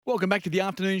Welcome back to the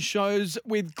afternoon shows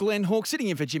with Glenn Hawke, sitting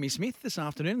in for Jimmy Smith this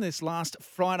afternoon, this last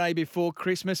Friday before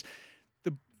Christmas.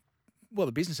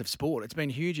 The business of sport, it's been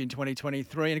huge in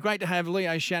 2023, and great to have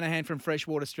Leo Shanahan from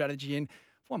Freshwater Strategy in for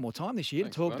one more time this year.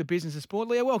 Thanks, to talk mate. the business of sport.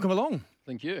 Leo, welcome along.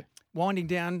 Thank you. Winding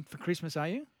down for Christmas, are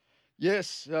you?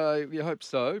 Yes, you hope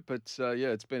so. But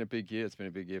it's been a big year. It's been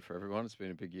a big year for everyone. It's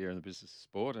been a big year in the business of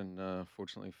sport, and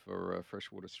fortunately for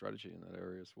Freshwater Strategy in that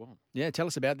area as well. Yeah, tell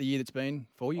us about the year that's been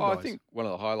for you I guys. think one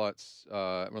of the highlights,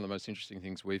 one of the most interesting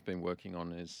things we've been working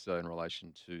on is in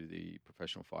relation to the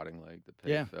Professional Fighting League, the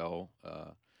Yeah. PFL,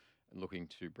 and looking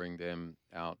to bring them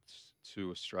out to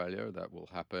Australia. That will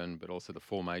happen, but also the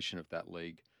formation of that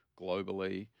league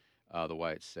globally. The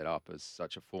way it's set up as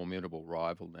such a formidable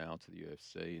rival now to the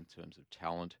UFC in terms of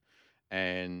talent,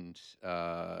 and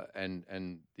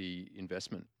the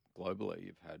investment globally.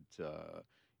 You've had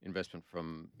investment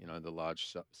from the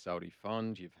large Saudi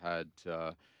fund. You've had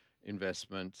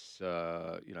investments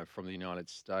from the United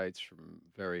States, from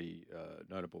very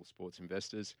notable sports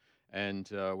investors, and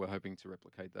we're hoping to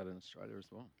replicate that in Australia as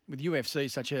well. With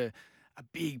UFC such a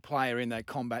big player in that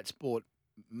combat sport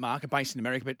market, based in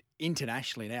America, but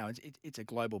internationally now, it's a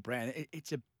global brand.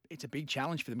 It's a big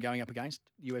challenge for them going up against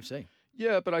UFC.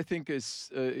 Yeah, but I think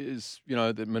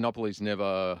the monopolies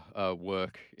never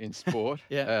work in sport,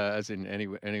 Yeah. as in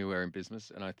anywhere in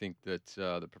business. And I think that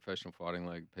the Professional Fighting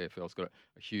League, PFL's got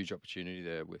a huge opportunity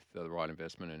there with the right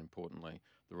investment and, importantly,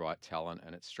 the right talent.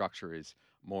 And its structure is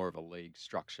more of a league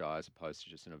structure as opposed to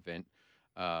just an event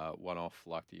one-off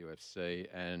like the UFC.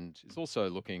 And it's also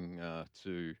looking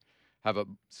to have a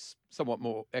somewhat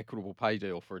more equitable pay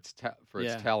deal for its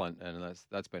talent, and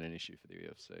that's been an issue for the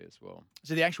UFC as well.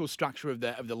 So the actual structure of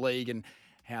the league and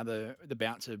how the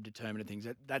bouts are determined and things,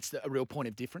 that's a real point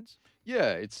of difference.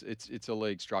 Yeah, it's a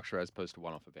league structure as opposed to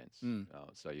one-off events. Mm.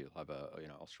 So you'll have a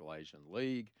Australasian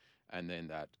league, and then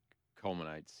that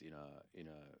culminates in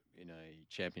a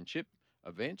championship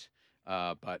event,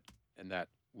 that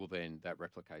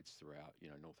replicates throughout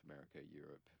North America,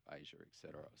 Europe, Asia,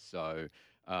 etc. So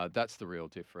that's the real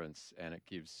difference, and it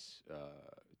gives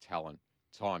talent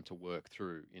time to work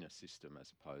through in a system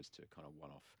as opposed to kind of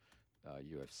one-off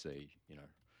UFC,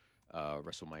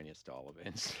 WrestleMania style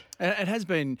events. And it has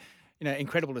been,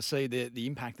 incredible to see the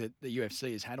impact that the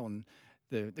UFC has had on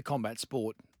the combat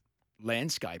sport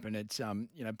landscape. And it's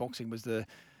boxing was the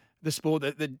sport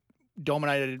that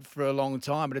dominated for a long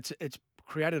time, but it's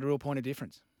created a real point of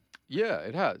difference. Yeah,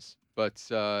 it has, but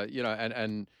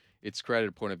and it's created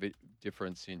a point of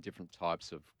difference in different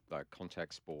types of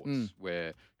contact sports,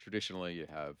 where traditionally you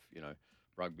have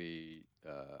rugby,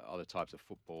 other types of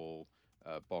football,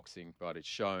 boxing, but it's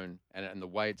shown and the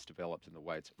way it's developed and the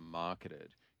way it's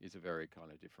marketed is a very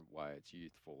kind of different way. It's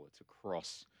youthful. It's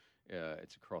across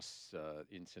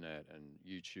internet and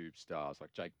YouTube stars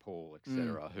like Jake Paul,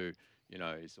 etc., who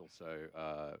is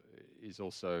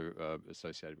also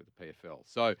associated with the PFL.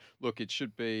 So look, it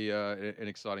should be an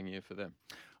exciting year for them.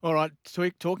 All right, so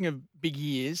talking of big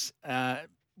years,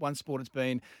 one sport it's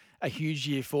been a huge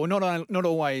year for, not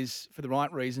always for the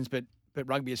right reasons, but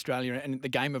Rugby Australia and the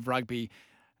game of rugby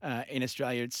in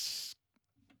Australia, it's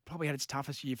probably had its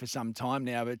toughest year for some time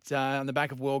now. But on the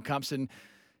back of World Cups and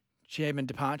chairman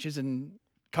departures and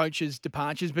coaches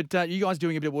departures, but you guys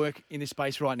doing a bit of work in this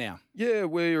space right now? Yeah,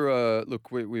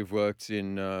 we've worked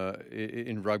in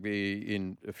rugby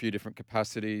in a few different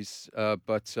capacities,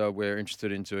 but we're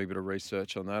interested in doing a bit of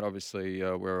research on that. Obviously,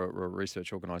 we're a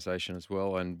research organisation as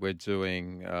well, and we're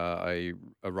doing a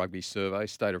rugby survey,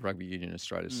 State of Rugby Union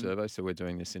Australia survey. So we're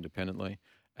doing this independently,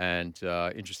 and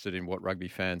interested in what rugby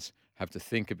fans have to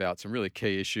think about some really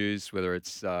key issues, whether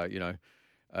it's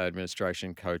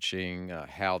administration, coaching,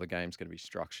 how the game's going to be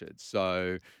structured.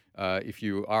 So if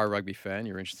you are a rugby fan,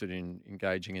 you're interested in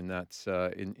engaging in that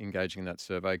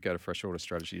survey, go to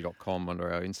freshwaterstrategy.com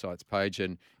under our insights page,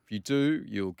 and if you do,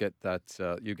 you'll get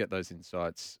those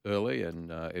insights early, and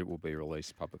it will be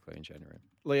released publicly in January.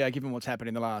 Leo, given what's happened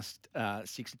in the last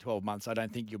 6 to 12 months, I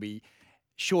don't think you'll be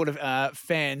short of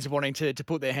fans wanting to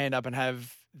put their hand up and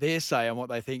have their say on what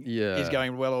they think is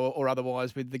going well or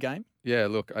otherwise with the game. Yeah,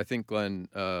 look, I think, Glenn,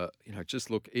 just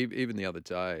look, even the other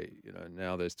day,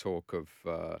 now there's talk of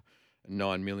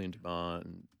 $9 million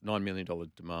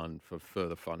demand for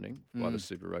further funding by the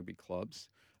Super Rugby clubs.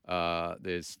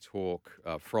 There's talk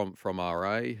from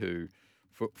RA, who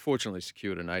fortunately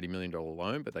secured an $80 million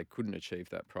loan, but they couldn't achieve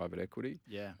that private equity.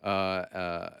 Yeah.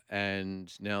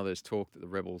 And now there's talk that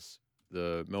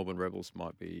the Melbourne Rebels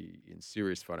might be in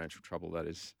serious financial trouble. That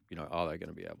is, are they going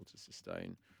to be able to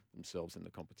sustain themselves in the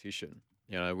competition?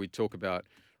 We talk about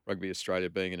Rugby Australia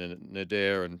being in a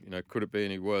nadir and, could it be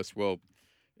any worse? Well,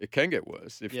 it can get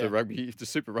worse if Yeah. if the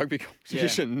Super Rugby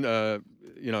competition,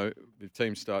 if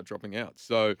teams start dropping out.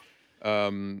 So,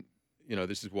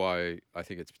 this is why I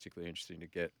think it's particularly interesting to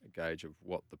get a gauge of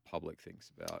what the public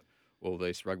thinks about all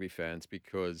these rugby fans,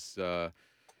 because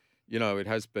it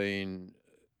has been,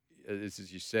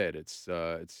 as you said, it's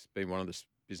been one of the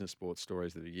business sports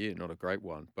stories of the year. Not a great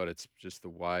one, but it's just the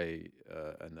way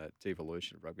and that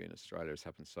devolution of rugby in Australia has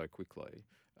happened so quickly.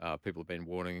 People have been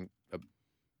warning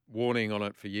on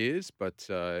it for years, but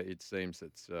it seems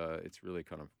it's really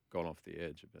kind of gone off the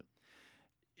edge a bit.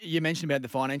 You mentioned about the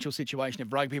financial situation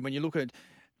of rugby. When you look at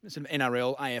some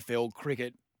NRL, AFL,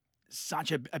 cricket,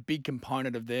 such a big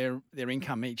component of their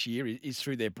income each year is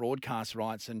through their broadcast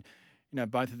rights. And,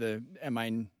 both of our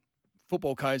main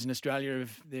football codes in Australia,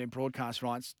 of their broadcast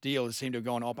rights deals seem to have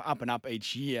gone up and up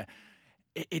each year.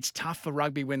 It's tough for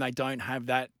rugby when they don't have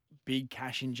that big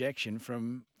cash injection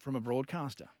from a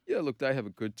broadcaster. Yeah, look, they have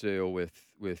a good deal with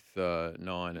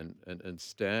Nine and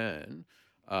Stan.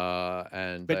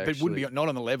 And but wouldn't be not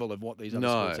on the level of what these other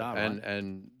sports are, right?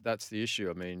 And that's the issue.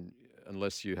 I mean,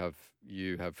 unless you have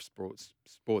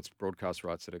sports broadcast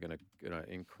rights that are going to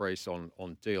increase on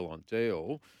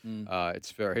deal,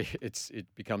 it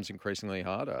becomes increasingly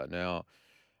harder now.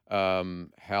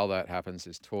 How that happens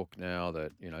is talk now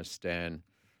that Stan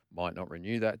might not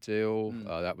renew that deal.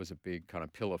 That was a big kind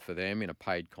of pillar for them in a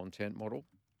paid content model.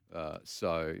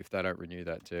 So if they don't renew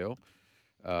that deal,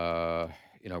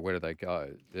 where do they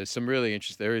go? There's some really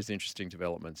interesting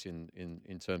developments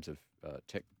in terms of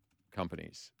tech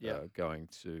companies going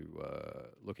to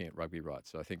looking at rugby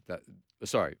rights. So I think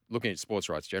looking at sports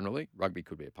rights generally, rugby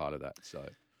could be a part of that.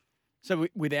 So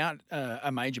without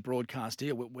a major broadcast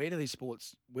deal, where do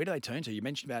they turn to? You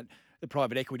mentioned about the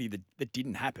private equity that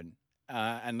didn't happen.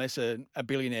 Unless a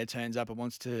billionaire turns up and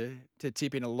wants to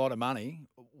tip in a lot of money,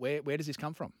 where does this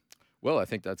come from? Well, I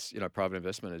think that's private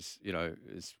investment is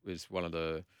one of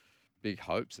the big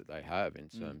hopes that they have in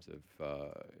terms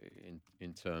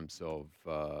of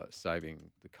saving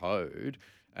the code,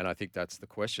 and I think that's the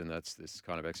question. That's this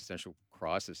kind of existential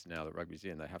crisis now that rugby's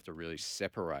in. They have to really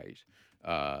separate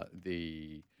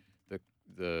the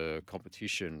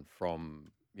competition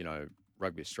from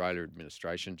Rugby Australia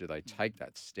administration. Do they take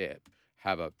that step,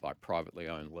 have a privately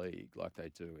owned league like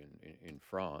they do in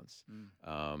France?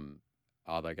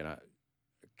 Are they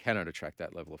can it attract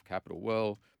that level of capital?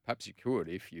 Well, perhaps you could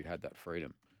if you had that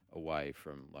freedom away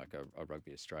from like a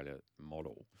Rugby Australia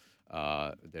model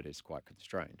that is quite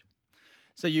constrained.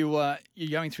 So you're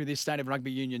going through this State of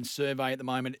Rugby Union survey at the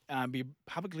moment. Be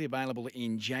publicly available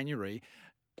in January.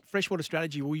 Freshwater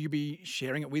strategy. Will you be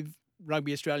sharing it with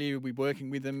Rugby Australia? Will we be working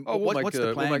with them? What's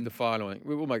the plan?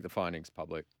 We'll make the findings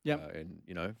public. Yeah.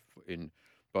 In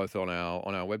both on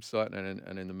our website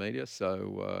and in the media.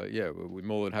 So we're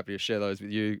more than happy to share those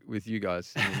with you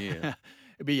guys in the new year.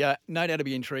 It'll be no doubt it'll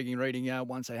be intriguing reading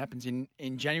once it happens in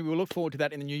January. We'll look forward to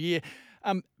that in the new year.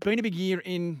 Been a big year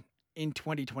in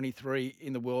 2023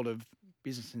 in the world of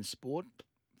business and sport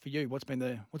for you. What's been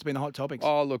the hot topics?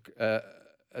 Oh, look,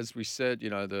 as we said,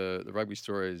 the rugby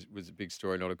story was a big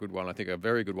story, not a good one. I think a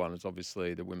very good one is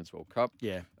obviously the Women's World Cup.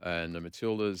 Yeah. And the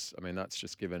Matildas. I mean, that's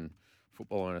just given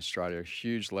football in Australia a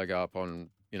huge leg up on,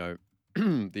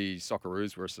 the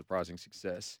Socceroos were a surprising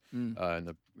success in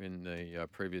the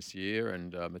previous year,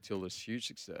 and Matilda's huge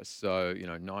success. So,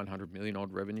 900 million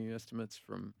odd revenue estimates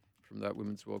from that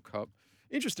Women's World Cup.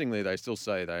 Interestingly, they still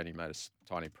say they only made a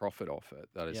tiny profit off it.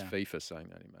 That is FIFA saying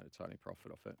they only made a tiny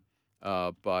profit off it.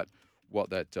 But what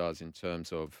that does in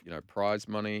terms of, prize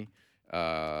money,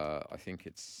 I think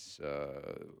it's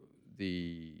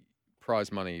the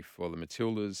prize money for the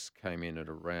Matildas came in at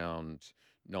around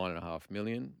 9.5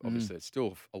 million. Obviously, it's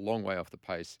still a long way off the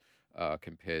pace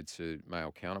compared to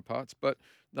male counterparts, but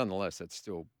nonetheless,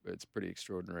 it's pretty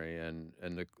extraordinary. And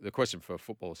the question for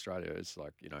Football Australia is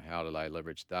like, how do they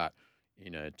leverage that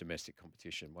in a domestic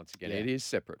competition? Once again, it is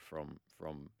separate from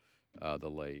the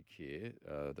league here.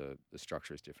 The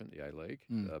structure is different, the A-League,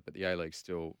 but the A-League's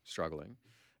still struggling.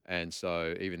 And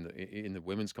so even in the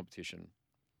women's competition,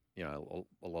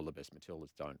 a lot of the best Matildas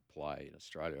don't play in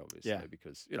Australia, obviously,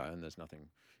 because, and there's nothing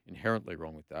inherently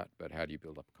wrong with that, but how do you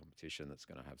build up a competition that's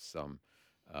going to have some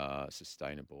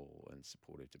sustainable and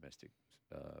supportive domestic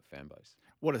fan base?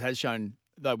 What it has shown,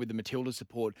 though, with the Matildas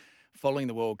support following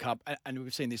the World Cup, and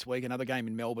we've seen this week another game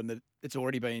in Melbourne that it's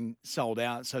already been sold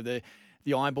out, so the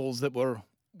eyeballs that were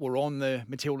on the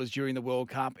Matildas during the World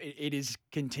Cup, it is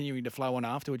continuing to flow on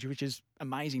afterwards, which is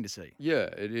amazing to see. Yeah,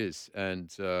 it is, and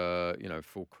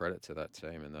full credit to that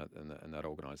team and that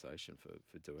organisation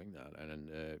for doing that.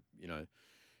 And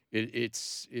It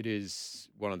is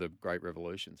one of the great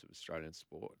revolutions of Australian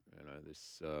sport. You know,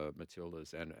 this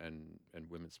Matildas and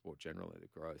women's sport generally.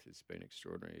 The growth has been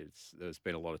extraordinary. There's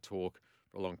been a lot of talk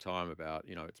for a long time about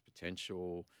its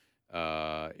potential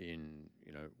in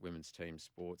women's team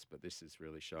sports, but this has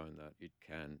really shown that it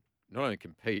can not only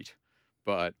compete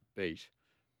but beat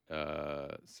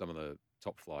some of the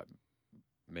top flight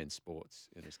men's sports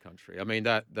in this country. I mean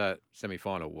that semi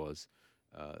final was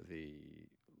the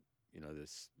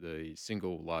the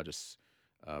single largest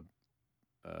uh,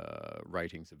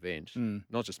 ratings event, Mm.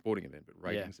 not just sporting event, but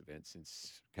Yeah. ratings event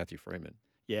since Kathy Freeman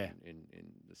Yeah. in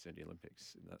the Sydney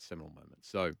Olympics in that seminal moment.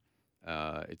 So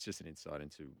it's just an insight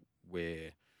into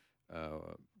where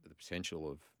the potential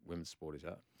of women's sport is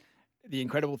at. The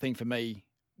incredible thing for me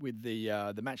with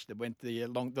the match that went the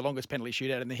longest penalty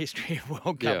shootout in the history of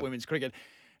World Cup Yeah. women's cricket,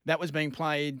 that was being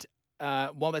played.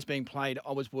 While that's being played,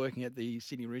 I was working at the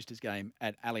Sydney Roosters game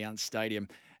at Allianz Stadium,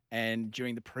 and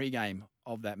during the pre-game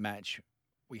of that match,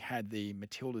 we had the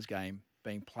Matildas game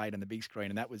being played on the big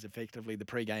screen, and that was effectively the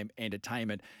pre-game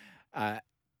entertainment. Uh,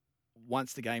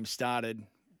 Once the game started,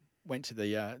 went to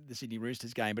the Sydney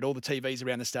Roosters game, but all the TVs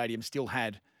around the stadium still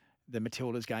had the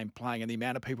Matildas game playing, and the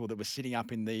amount of people that were sitting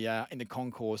up in the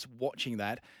concourse watching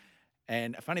that.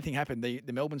 And a funny thing happened: the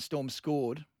Melbourne Storm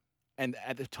scored, and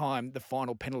at the time, the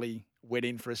final penalty went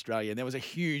in for Australia. And there was a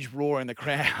huge roar in the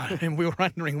crowd, and we were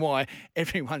wondering why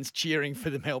everyone's cheering for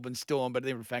the Melbourne Storm, but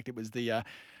in fact, it was the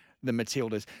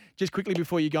Matildas. Just quickly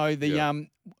before you go, Yeah.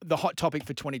 the hot topic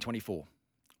for 2024.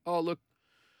 Oh, look,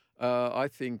 I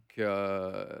think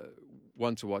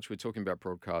one to watch. We're talking about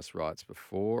broadcast rights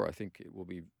before. I think it will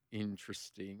be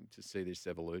interesting to see this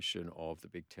evolution of the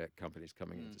big tech companies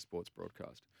coming into sports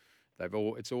broadcast.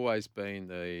 It's always been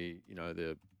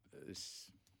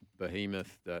this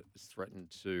behemoth that has threatened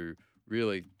to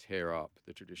really tear up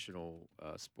the traditional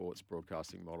sports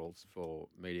broadcasting models for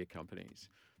media companies.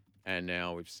 And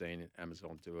now we've seen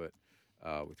Amazon do it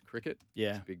with cricket.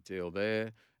 Yeah. It's a big deal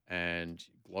there. And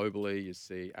globally, you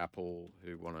see Apple,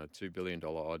 who won a $2 billion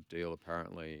odd deal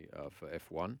apparently for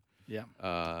F1. Yeah.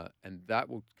 And that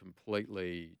will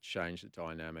completely change the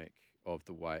dynamic of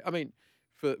the way. I mean,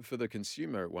 for the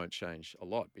consumer, it won't change a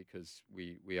lot because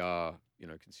we are,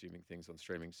 consuming things on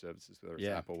streaming services, whether it's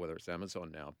Yeah. Apple, whether it's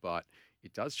Amazon now. But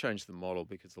it does change the model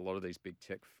because a lot of these big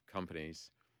tech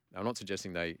companies, now I'm not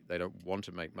suggesting they don't want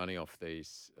to make money off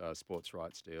these sports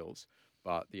rights deals,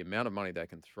 but the amount of money they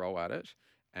can throw at it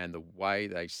and the way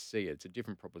they see it, it's a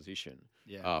different proposition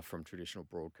Yeah. from traditional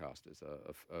broadcasters.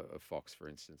 A Fox, for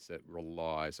instance, that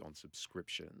relies on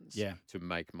subscriptions Yeah. to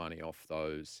make money off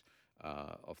those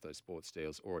sports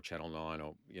deals, or a Channel 9,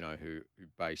 or who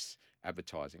base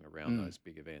advertising around those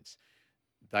big events.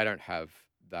 They don't have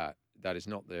that. That is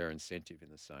not their incentive in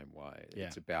the same way. Yeah.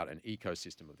 It's about an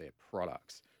ecosystem of their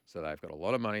products. So they've got a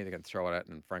lot of money they can throw it at,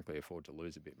 and frankly afford to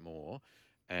lose a bit more.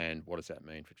 And what does that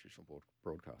mean for traditional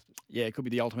broadcasters? Yeah, it could be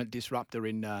the ultimate disruptor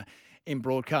in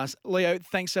broadcast. Leo,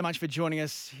 thanks so much for joining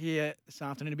us here this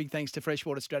afternoon. A big thanks to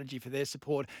Freshwater Strategy for their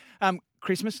support.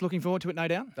 Christmas, looking forward to it, no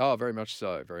doubt. Oh, very much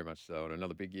so, very much so. And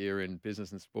another big year in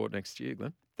business and sport next year,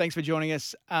 Glenn. Thanks for joining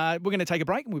us. We're going to take a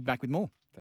break and we'll be back with more.